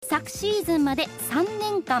昨シーズンまで3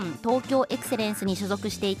年間東京エクセレンスに所属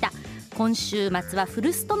していた今週末は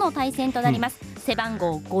古巣との対戦となります、背番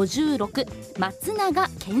号56松永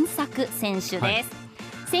建作選手です、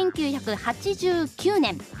1989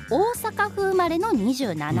年大阪府生まれの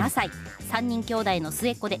27歳、3人兄弟の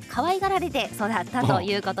末っ子で可愛がられて育ったと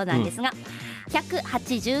いうことなんですが、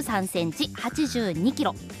183センチ82キ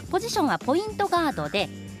ロ、ポジションはポイントガードで、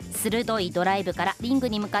鋭いドライブからリング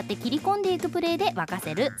に向かって切り込んでいくプレーで沸か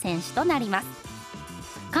せる選手となります。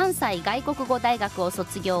関西外国語大学を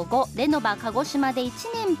卒業後、レノバ鹿児島で1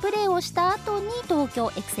年プレーをした後に東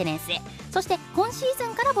京エクセレンスへ、そして今シーズ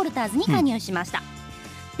ンからボルターズに加入しました、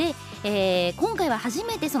で、今回は初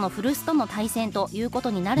めてその古巣との対戦というこ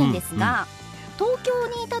とになるんですが、東京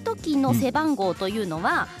にいた時の背番号というの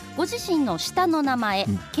は、ご自身の下の名前、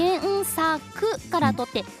建作から取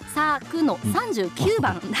って作の39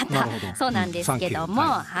番だったそうなんですけども、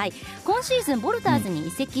今シーズンボルターズに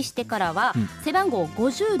移籍してからは、背番号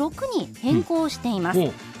56に変更しています、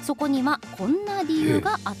そこにはこんな理由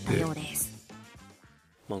があったようです、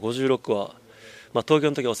56は、東京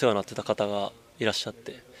の時お世話になってた方がいらっしゃっ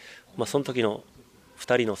て、その時の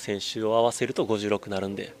2人の選手を合わせると56になる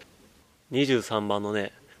んで、23番の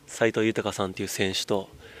ね斉藤豊さんという選手と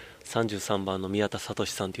33番の宮田聡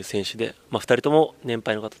さんという選手で、2人とも年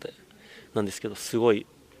配の方でなんですけど、すごい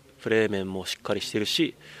プレー面もしっかりしてる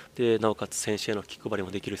し、でなおかつ選手への気配り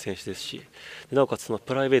もできる選手ですし、でなおかつその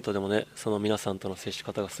プライベートでもね、その皆さんとの接し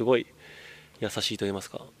方がすごい優しいといいます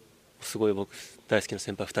か、すごい僕大好きな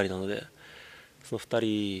先輩2人なので、その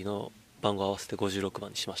2人の番号を合わせて56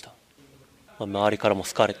番にしました。周りからも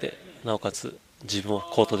好かれて、なおかつ自分は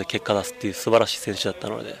コートで結果出すっていう素晴らしい選手だった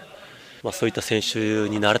ので、そういった選手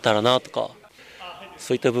になれたらなとか、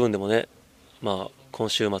そういった部分でもね、今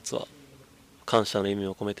週末は感謝の意味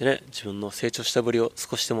を込めてね、自分の成長したぶりを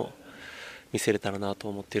少しでも見せれたらなと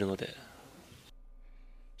思っているので、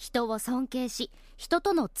人を尊敬し、人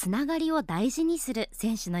とのつながりを大事にする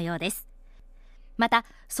選手のようです。また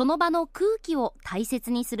その場の空気を大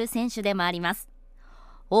切にする選手でもあります。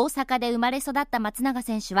大阪で生まれ育った松永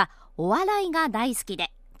選手はお笑いが大好き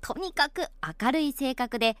で、とにかく明るい性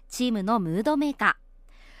格でチームのムードメーカ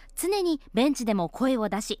ー、常にベンチでも声を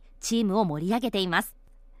出しチームを盛り上げています。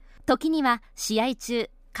時には試合中、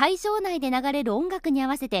会場内で流れる音楽に合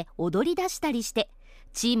わせて踊り出したりして、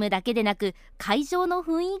チームだけでなく会場の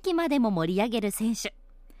雰囲気までも盛り上げる選手、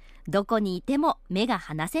どこにいても目が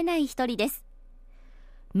離せない一人です。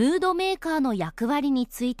ムードメーカーの役割に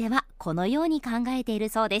ついてはこのように考えている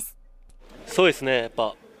そうです。そうですね、やっ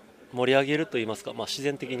ぱ盛り上げると言いますか、自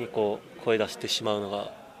然的に声出してしまうの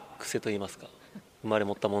が癖と言いますか、生まれ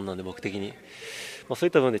持ったもんなんで僕的に、そういっ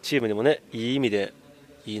た部分でチームにもね、いい意味で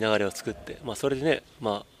いい流れを作って、それでね、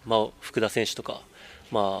福田選手とか、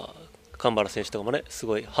神原選手とかもね、す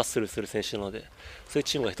ごいハッスルする選手なので、そういう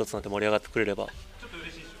チームが一つになって盛り上がってくれれば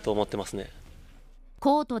と思ってますね。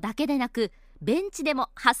コートだけでなくベンチでも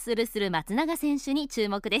ハッスルする松永選手に注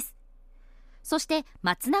目です。そして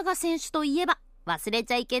松永選手といえば忘れ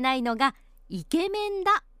ちゃいけないのがイケメン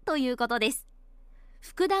だということです。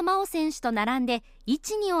福田真央選手と並んで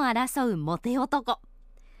 1,2 を争うモテ男。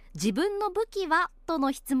自分の武器はと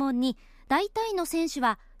の質問に、大体の選手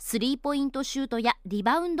はスリーポイントシュートやリ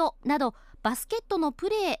バウンドなどバスケットの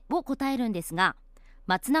プレーを答えるんですが、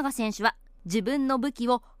松永選手は自分の武器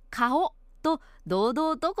を顔と堂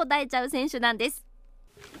々と答えちゃう選手なんです。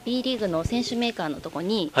 B リーグの選手メーカーのところ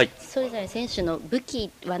に、それぞれ選手の武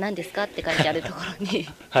器は何ですかって書いてあるところに、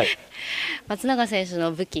松永選手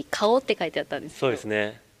の武器顔って書いてあったんです。そうです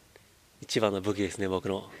ね、一番の武器ですね、僕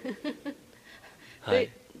の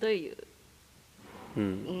どういう、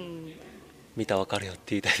見たら分かるよっ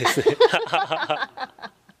て言いたいですね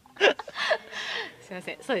すいま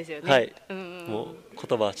せん、そうですよね、もう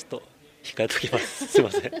言葉はちょっと控えときますすい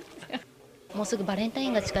ませんもうすぐバレンタイ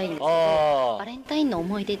ンが近いんですけど、バレンタインの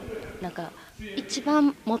思い出、一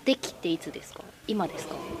番モテ期っていつですか？今です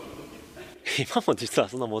か？今も実は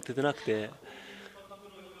そんなモテてなくて、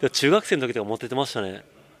中学生の時とかモテてましたね、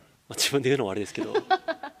自分で言うのもあれですけど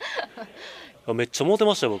めっちゃモテ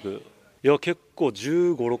ましたよ僕。いや結構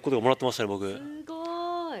15、16個とかもらってましたね僕。す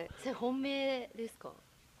ごい。それ本命ですか？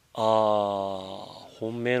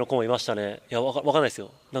本命の子もいましたね。いやわかんないです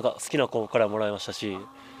よ、好きな子からもらいましたし。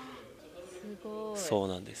すごい。そう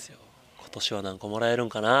なんですよ、今年は何個もらえるん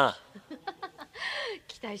かな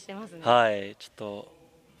期待してますね。ちょっと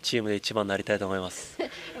チームで一番になりたいと思いますや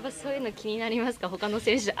っぱそういうの気になりますか？他の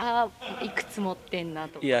選手いくつ持ってんな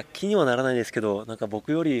とか。いや気にはならないですけど、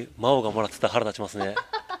僕より真央がもらってたら腹立ちますね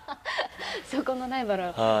そこのライバル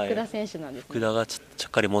は福田選手なんですね。福田がちゃ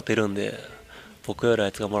っかり持てるんで、僕よりあ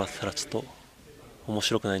いつがもらってたらちょっと面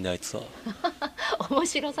白くないんであいつは面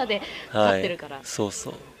白さで勝ってるから、はい、そう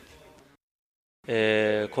そう、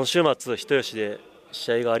今週末人吉で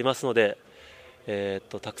試合がありますので、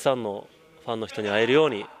たくさんのファンの人に会えるよう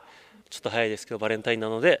に、ちょっと早いですけどバレンタインな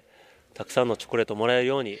のでたくさんのチョコレートをもらえる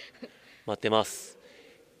ように待ってます。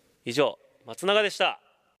以上、松永でした。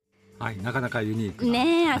はい、なかなかユニークな、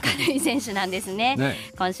ね、明るい選手なんですね。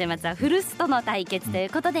今週末は古巣との対決という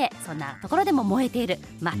ことで、そんなところでも燃えている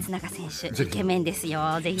松永選手、イケメンです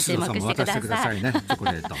よ。ぜひ注目してください。ね、チョコ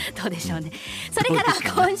レートどうでしょうね、それか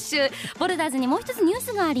ら今週ボルダーズにもう一つニュー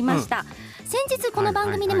スがありました、先日この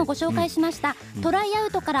番組でもご紹介しました、トライアウ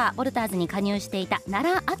トからボルダーズに加入していた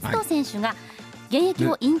奈良篤人選手が、現役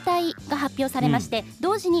を引退が発表されまして、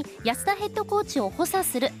同時に安田ヘッドコーチを補佐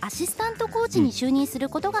するアシスタントコーチに就任する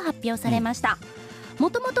ことが発表されました。も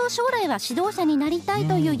ともと将来は指導者になりたい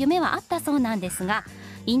という夢はあったそうなんですが、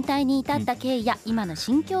引退に至った経緯や今の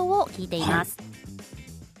心境を聞いています。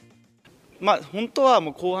本当は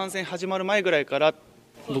もう後半戦始まる前ぐらいから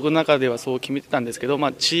僕の中ではそう決めてたんですけど、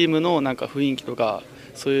チームのなんか雰囲気とか、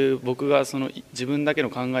そういう僕がその自分だけの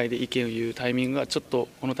考えで意見を言うタイミングがちょっと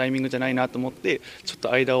このタイミングじゃないなと思って、ちょっ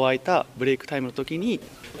と間を空いたブレイクタイムの時に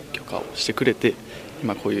許可をしてくれて、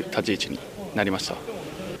今こういう立ち位置になりました。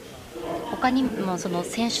他にもその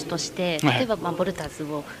選手として例えばボルターズ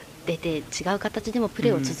を出て違う形でもプ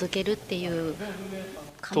レーを続けるっていう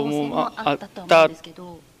可能性もあったと思うんですけ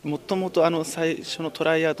ど、もともと最初のト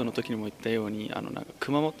ライアウトの時にも言ったようになんか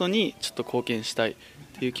熊本にちょっと貢献したいっ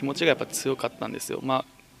ていう気持ちがやっぱ強かったんですよ。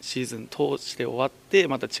シーズン通して終わって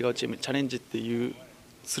また違うチームにチャレンジっていう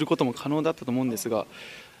することも可能だったと思うんですが、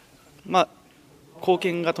貢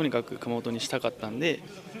献がとにかく熊本にしたかったんで、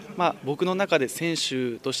僕の中で選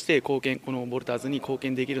手としてこのボルターズに貢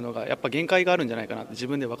献できるのがやっぱ限界があるんじゃないかなって自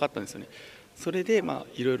分で分かったんですよね。それで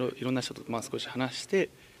いろんな人と少し話して、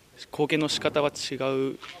貢献の仕方は違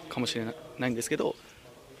うかもしれないんですけど、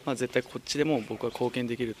絶対こっちでも僕は貢献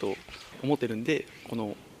できると思ってるんで、こ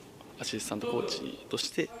のアシスタントコーチとし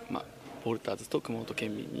て、ボルターズと熊本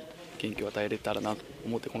県民に元気を与えれたらなと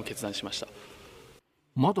思ってこの決断しました。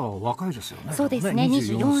まだ若いですよね。そうですね、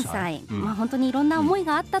24歳、本当にいろんな思い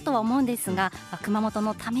があったとは思うんですが、熊本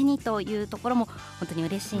のためにというところも本当に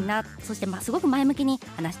嬉しいな。そしてすごく前向きに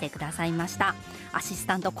話してくださいました。アシス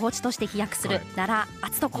タントコーチとして飛躍する奈良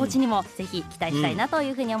篤人コーチにもぜひ期待したいなとい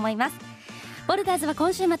うふうに思います。ボルダーズは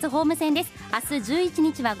今週末ホーム戦です。明日11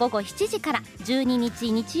日は午後7時から、12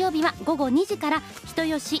日日曜日は午後2時から人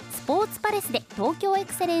吉スポーツパレスで東京エ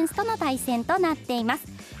クセレンスとの対戦となっています。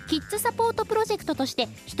キッズサポートプロジェクトとして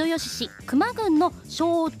人吉市熊郡の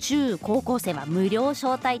小中高校生は無料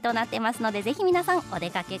招待となっていますので、ぜひ皆さんお出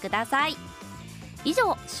かけください。以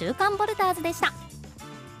上、週刊ボルダーズでした。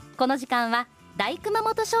この時間は大熊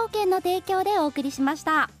本証券の提供でお送りしまし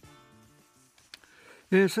た。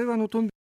西岸のトンビ